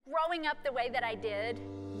Growing up the way that I did,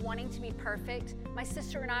 wanting to be perfect, my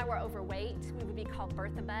sister and I were overweight. We would be called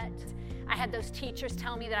Bertha Butt. I had those teachers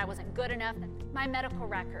tell me that I wasn't good enough. My medical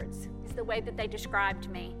records is the way that they described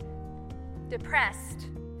me. Depressed,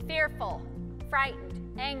 fearful,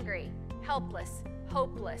 frightened, angry, helpless,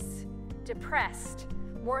 hopeless, depressed,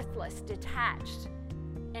 worthless, detached.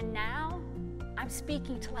 And now I'm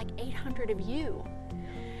speaking to like 800 of you.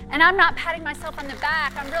 And I'm not patting myself on the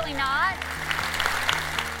back. I'm really not.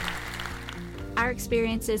 Our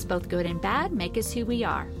experiences, both good and bad, make us who we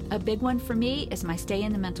are. A big one for me is my stay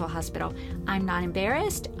in the mental hospital. I'm not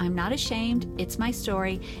embarrassed, I'm not ashamed, it's my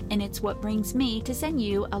story, and it's what brings me to send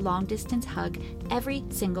you a long-distance hug every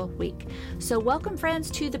single week. So welcome, friends,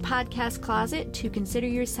 to the podcast closet to Consider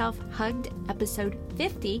Yourself Hugged, episode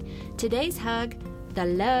 50. Today's hug, the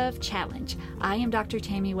Love Challenge. I am Dr.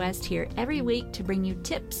 Tammy West, here every week to bring you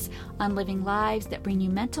tips on living lives that bring you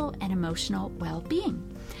mental and emotional well-being.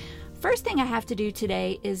 First thing I have to do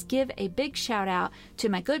today is give a big shout out to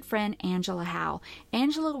my good friend Angela Howe.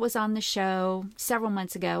 Angela was on the show several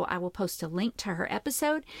months ago. I will post a link to her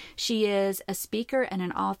episode. She is a speaker and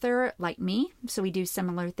an author like me, so we do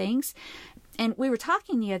similar things. And we were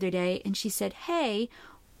talking the other day, and she said, "Hey,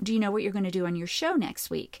 do you know what you're going to do on your show next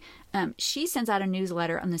week?" She sends out a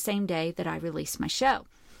newsletter on the same day that I release my show.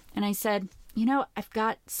 And I said, I've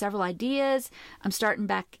got several ideas. I'm starting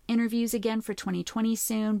back interviews again for 2020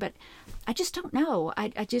 soon, but I just don't know.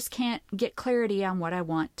 I just can't get clarity on what I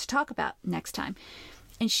want to talk about next time.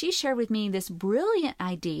 And she shared with me this brilliant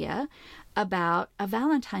idea about a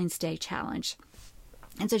Valentine's Day challenge.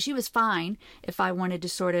 And so she was fine if I wanted to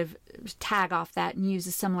sort of tag off that and use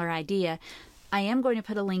a similar idea. I am going to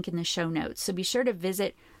put a link in the show notes, so be sure to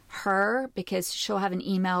visit her because she'll have an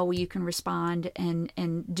email where you can respond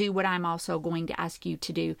and do what I'm also going to ask you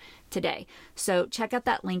to do today. So check out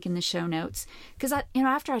that link in the show notes. Because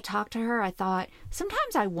after I talked to her, I thought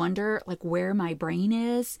sometimes I wonder where my brain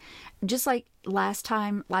is. Just like last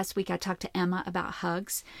week I talked to Emma about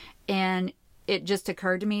hugs, and it just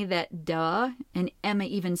occurred to me that and Emma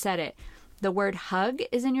even said it. The word hug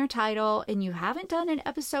is in your title and you haven't done an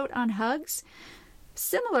episode on hugs.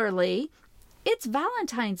 Similarly, it's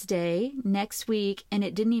Valentine's Day next week, and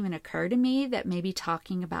it didn't even occur to me that maybe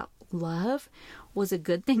talking about love was a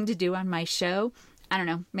good thing to do on my show. I don't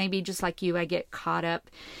know, maybe just like you, I get caught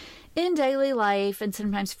up in daily life and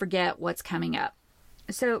sometimes forget what's coming up.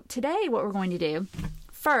 So today, what we're going to do,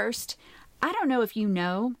 first, I don't know if you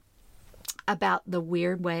know about the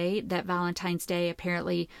weird way that Valentine's Day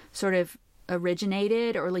apparently sort of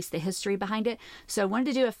originated, or at least the history behind it. So I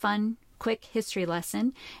wanted to do a fun quick history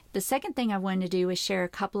lesson. The second thing I wanted to do is share a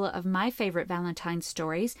couple of my favorite Valentine's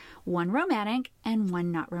stories, one romantic and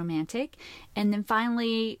one not romantic, and then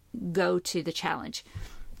finally go to the challenge.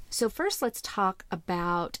 So first, let's talk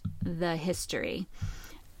about the history.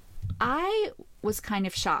 I was kind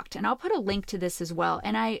of shocked, and I'll put a link to this as well.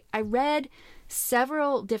 And I read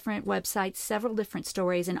several different websites, several different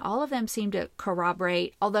stories, and all of them seem to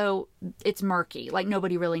corroborate, although it's murky,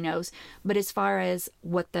 nobody really knows. But as far as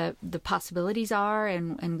what the possibilities are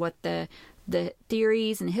and what the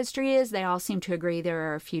theories and the history is, they all seem to agree there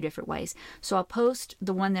are a few different ways. So I'll post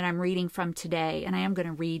the one that I'm reading from today, and I am going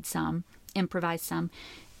to read some, improvise some,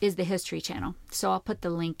 is the History Channel. So I'll put the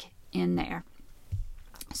link in there.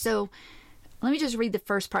 So let me just read the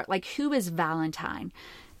first part, who is Valentine?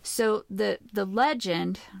 So the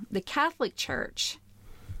legend, the Catholic Church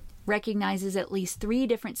recognizes at least 3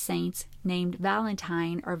 different saints named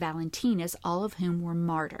Valentine or Valentinus, all of whom were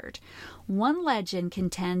martyred. One legend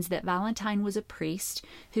contends that Valentine was a priest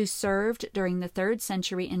who served during the 3rd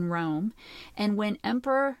century in Rome, and when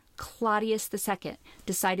Emperor Claudius II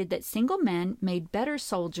decided that single men made better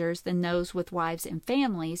soldiers than those with wives and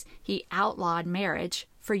families, he outlawed marriage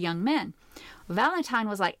for young men. Valentine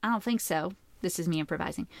was like, I don't think so. This is me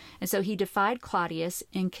improvising. And so he defied Claudius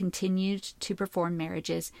and continued to perform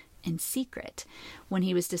marriages in secret. When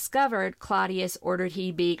he was discovered, Claudius ordered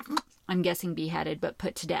he be, I'm guessing beheaded, but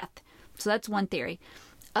put to death. So that's one theory.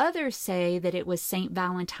 Others say that it was Saint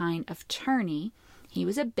Valentine of Terni. He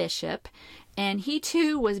was a bishop, and he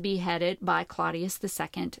too was beheaded by Claudius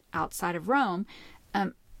II outside of Rome.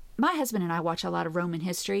 My husband and I watch a lot of Roman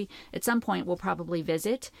history. At some point, we'll probably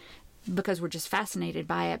visit because we're just fascinated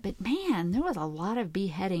by it. But man, there was a lot of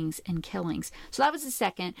beheadings and killings. So that was the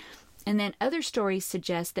second. And then other stories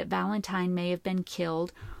suggest that Valentine may have been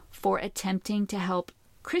killed for attempting to help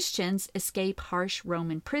Christians escape harsh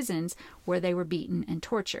Roman prisons where they were beaten and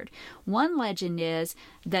tortured. One legend is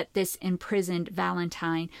that this imprisoned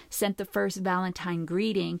Valentine sent the first Valentine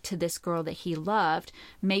greeting to this girl that he loved,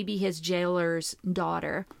 maybe his jailer's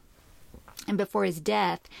daughter. And before his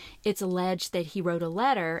death, it's alleged that he wrote a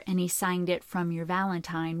letter and he signed it "From Your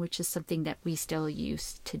Valentine," which is something that we still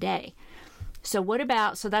use today. So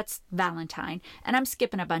that's Valentine. And I'm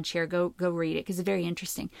skipping a bunch here. Go read it because it's very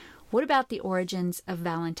interesting. What about the origins of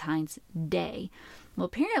Valentine's Day? Well,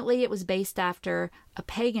 apparently it was based after a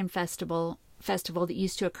pagan festival that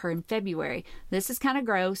used to occur in February. This is kind of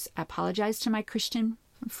gross. I apologize to my Christian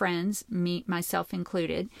friends, myself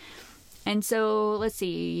included. And so let's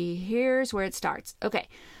see, here's where it starts. Okay,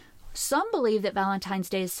 some believe that Valentine's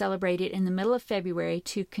Day is celebrated in the middle of February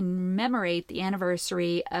to commemorate the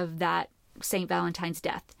anniversary of that St. Valentine's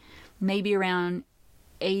death, maybe around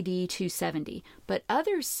AD 270. But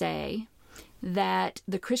others say that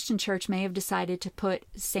the Christian church may have decided to put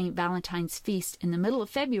St. Valentine's feast in the middle of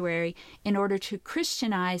February in order to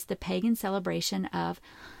Christianize the pagan celebration of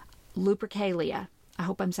Lupercalia. I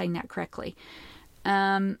hope I'm saying that correctly.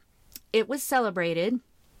 It was celebrated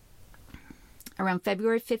around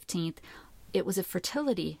February 15th. It was a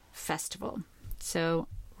fertility festival. So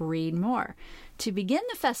read more. To begin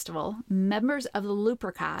the festival, members of the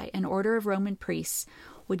Luperci, an order of Roman priests,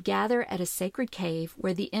 would gather at a sacred cave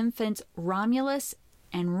where the infants Romulus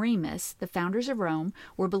and Remus, the founders of Rome,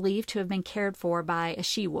 were believed to have been cared for by a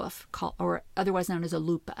she-wolf, or otherwise known as a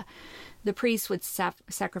lupa. The priests would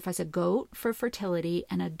sacrifice a goat for fertility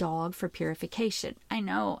and a dog for purification. I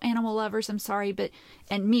know, animal lovers, I'm sorry,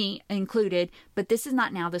 and me included, but this is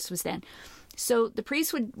not now, this was then. So the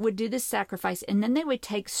priests would do this sacrifice, and then they would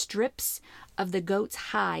take strips of the goat's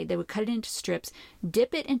hide, they would cut it into strips,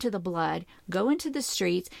 dip it into the blood, go into the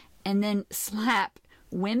streets, and then slap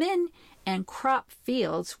women and crop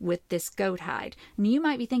fields with this goat hide. And you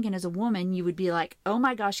might be thinking, as a woman, you would be like, oh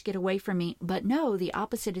my gosh, get away from me. But no, the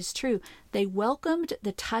opposite is true. They welcomed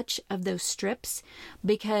the touch of those strips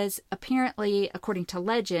because apparently, according to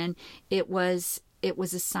legend, it was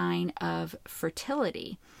a sign of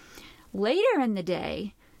fertility. Later in the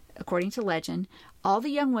day, according to legend, all the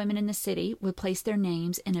young women in the city would place their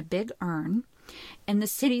names in a big urn, and the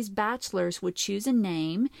city's bachelors would choose a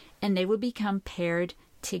name, and they would become paired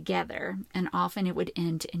together, and often it would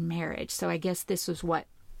end in marriage. So I guess this was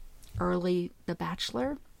early The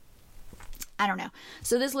Bachelor? I don't know.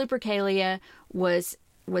 So this Lupercalia was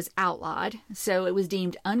outlawed, so it was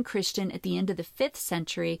deemed unchristian at the end of the 5th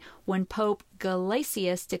century when Pope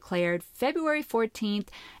Gelasius declared February 14th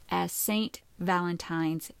as St.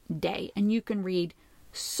 Valentine's Day. And you can read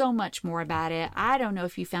so much more about it. I don't know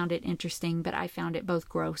if you found it interesting, but I found it both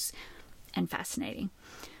gross and fascinating.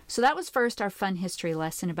 So that was first our fun history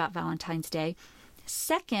lesson about Valentine's Day.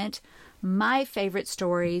 Second, my favorite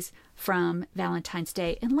stories from Valentine's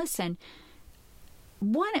Day. And listen,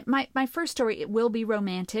 my first story, it will be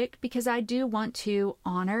romantic because I do want to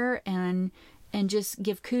honor and just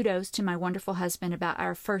give kudos to my wonderful husband about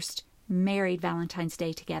our first married Valentine's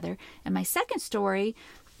Day together. And my second story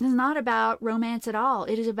is not about romance at all.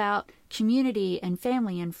 It is about community and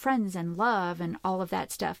family and friends and love and all of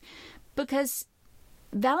that stuff. Because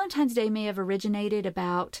Valentine's Day may have originated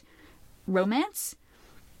about romance,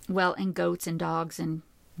 well, and goats and dogs and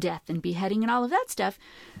death and beheading and all of that stuff.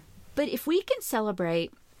 But if we can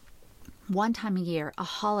celebrate one time a year, a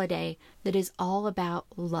holiday that is all about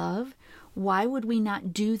love, why would we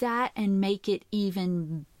not do that and make it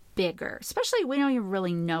even bigger? Especially, we don't even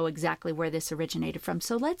really know exactly where this originated from,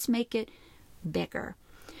 so let's make it bigger.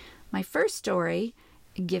 My first story,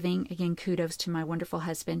 giving, again, kudos to my wonderful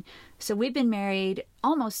husband. So we've been married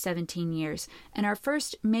almost 17 years, and our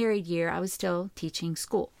first married year, I was still teaching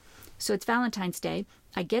school. So it's Valentine's Day.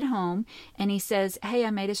 I get home, and he says, hey,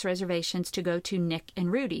 I made us reservations to go to Nick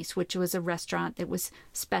and Rudy's, which was a restaurant that was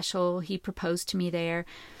special. He proposed to me there.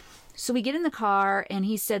 So we get in the car, and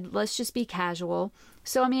he said, let's just be casual.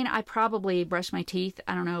 So, I probably brushed my teeth,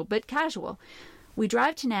 I don't know, but casual. We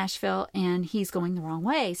drive to Nashville, and he's going the wrong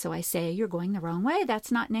way. So I say, you're going the wrong way.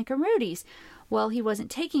 That's not Nick and Rudy's. Well, he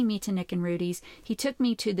wasn't taking me to Nick and Rudy's. He took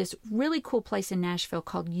me to this really cool place in Nashville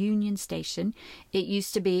called Union Station. It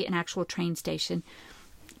used to be an actual train station.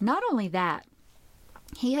 Not only that,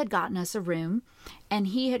 he had gotten us a room, and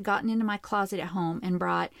he had gotten into my closet at home and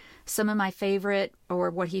brought some of my favorite, or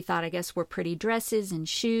what he thought, I guess, were pretty dresses and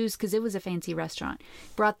shoes, because it was a fancy restaurant.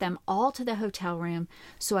 Brought them all to the hotel room.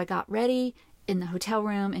 So I got ready in the hotel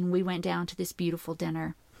room, and we went down to this beautiful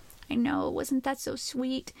dinner. I know, wasn't that so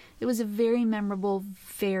sweet? It was a very memorable,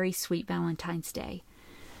 very sweet Valentine's Day.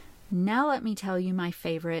 Now let me tell you my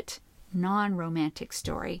favorite non-romantic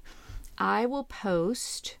story. I will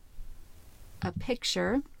post a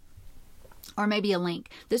picture or maybe a link.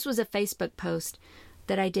 This was a Facebook post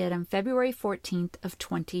that I did on February 14th of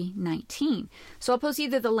 2019. So I'll post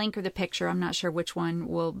either the link or the picture. I'm not sure which one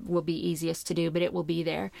will be easiest to do, but it will be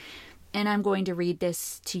there. And I'm going to read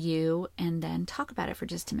this to you and then talk about it for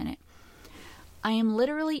just a minute. I am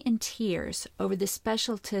literally in tears over the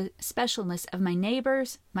specialness of my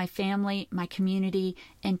neighbors, my family, my community,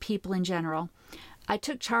 and people in general. I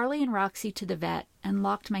took Charlie and Roxy to the vet and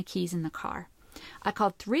locked my keys in the car. I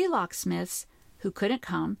called 3 locksmiths who couldn't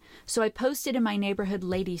come, so I posted in my neighborhood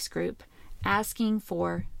ladies group asking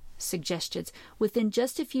for suggestions. Within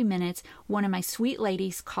just a few minutes, one of my sweet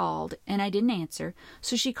ladies called, and I didn't answer,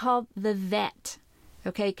 so she called the vet,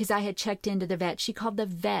 okay, because I had checked into the vet. She called the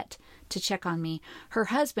vet to check on me. Her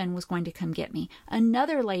husband was going to come get me.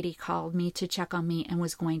 Another lady called me to check on me and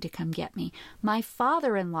was going to come get me. My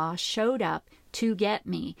father-in-law showed up to get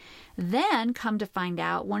me. Then, come to find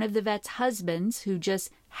out, one of the vet's husbands, who just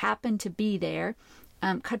happened to be there,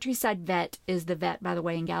 Countryside Vet is the vet, by the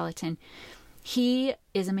way, in Gallatin, he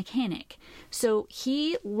is a mechanic. So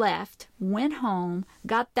he left, went home,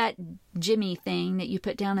 got that Jimmy thing that you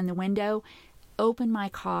put down in the window, opened my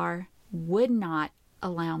car, would not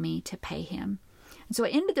allow me to pay him. And so I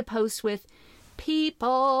ended the post with,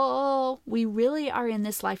 people, we really are in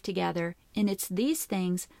this life together, and it's these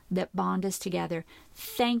things that bond us together.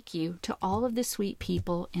 Thank you to all of the sweet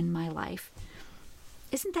people in my life.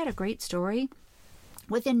 Isn't that a great story?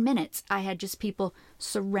 Within minutes, I had just people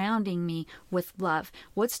surrounding me with love.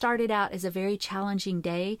 What started out as a very challenging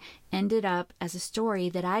day ended up as a story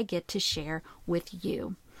that I get to share with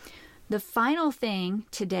you. The final thing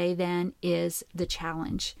today then is the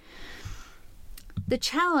challenge. The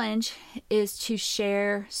challenge is to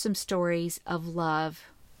share some stories of love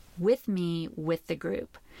with me, with the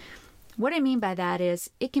group. What I mean by that is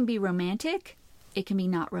it can be romantic, it can be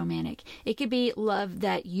not romantic. It could be love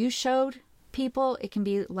that you showed people, it can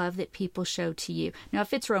be love that people show to you. Now,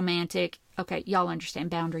 if it's romantic, okay, y'all understand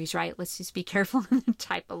boundaries, right? Let's just be careful in the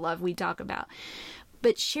type of love we talk about.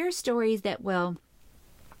 But share stories that will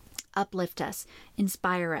uplift us,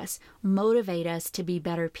 inspire us, motivate us to be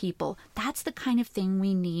better people. That's the kind of thing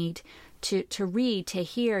we need to read, to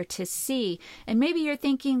hear, to see. And maybe you're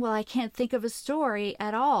thinking, well, I can't think of a story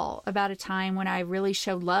at all about a time when I really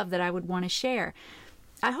showed love that I would want to share.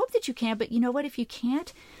 I hope that you can, but you know what? If you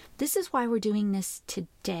can't, this is why we're doing this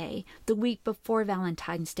today, the week before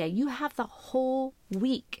Valentine's Day. You have the whole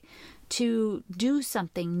week to do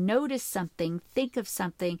something, notice something, think of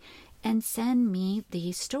something, and send me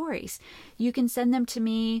these stories. You can send them to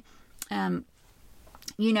me.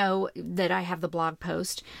 You know that I have the blog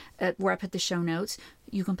post where I put the show notes.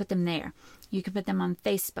 You can put them there. You can put them on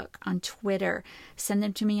Facebook, on Twitter. Send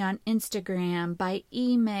them to me on Instagram, by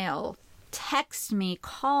email. Text me,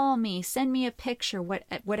 call me, send me a picture,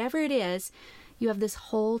 whatever it is. You have this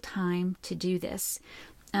whole time to do this.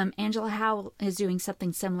 Angela Howell is doing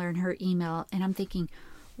something similar in her email, and I'm thinking,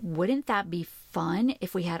 wouldn't that be fun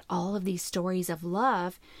if we had all of these stories of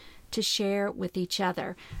love to share with each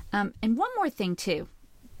other? And one more thing, too.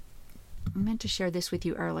 I meant to share this with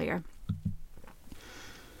you earlier.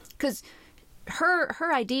 Because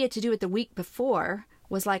her idea to do it the week before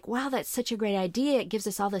was like, wow, that's such a great idea. It gives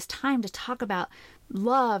us all this time to talk about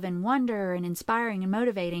love and wonder and inspiring and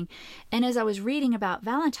motivating. And as I was reading about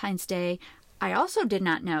Valentine's Day, I also did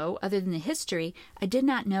not know, other than the history, I did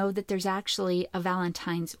not know that there's actually a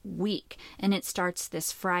Valentine's week, and it starts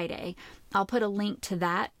this Friday. I'll put a link to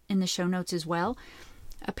that in the show notes as well.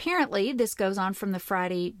 Apparently, this goes on from the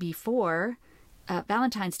Friday before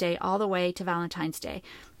Valentine's Day all the way to Valentine's Day.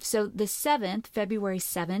 So the 7th, February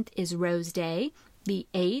 7th, is Rose Day. The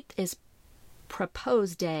 8th is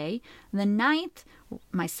Propose Day. The 9th,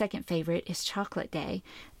 my second favorite, is Chocolate Day.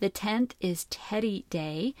 The 10th is Teddy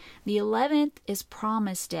Day. The 11th is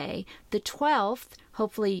Promise Day. The 12th,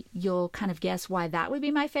 hopefully you'll kind of guess why that would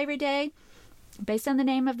be my favorite day. Based on the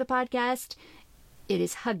name of the podcast, it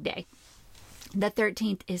is Hug Day. The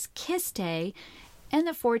 13th is Kiss Day. And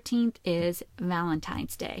the 14th is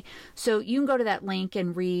Valentine's Day. So you can go to that link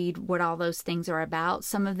and read what all those things are about.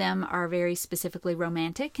 Some of them are very specifically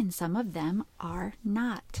romantic, and some of them are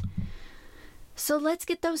not. So let's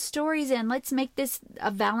get those stories in. Let's make this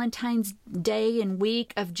a Valentine's Day and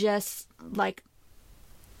week of just like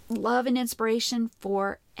love and inspiration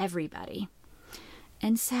for everybody.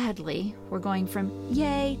 And sadly, we're going from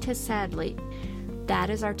yay to sadly. That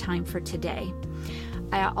is our time for today.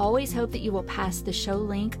 I always hope that you will pass the show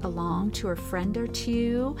link along to a friend or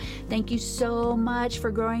two. Thank you so much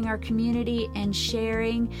for growing our community and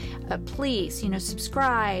sharing. Please,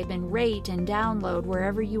 subscribe and rate and download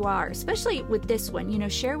wherever you are, especially with this one.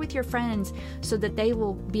 Share with your friends so that they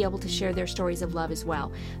will be able to share their stories of love as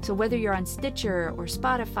well. So whether you're on Stitcher or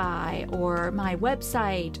Spotify or my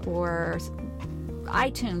website or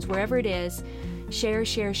iTunes, wherever it is, share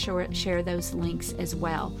those links as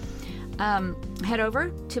well. Head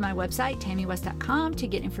over to my website, tammywest.com, to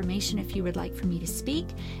get information if you would like for me to speak.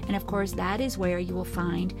 And of course, that is where you will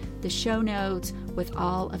find the show notes with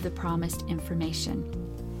all of the promised information.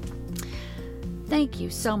 Thank you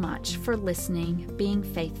so much for listening, being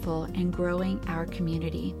faithful, and growing our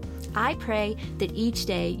community. I pray that each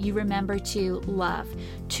day you remember to love,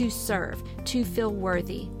 to serve, to feel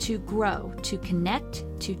worthy, to grow, to connect,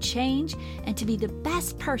 to change, and to be the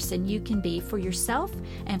best person you can be for yourself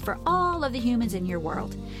and for all of the humans in your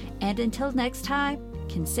world. And until next time,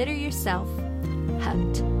 consider yourself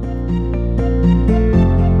hugged.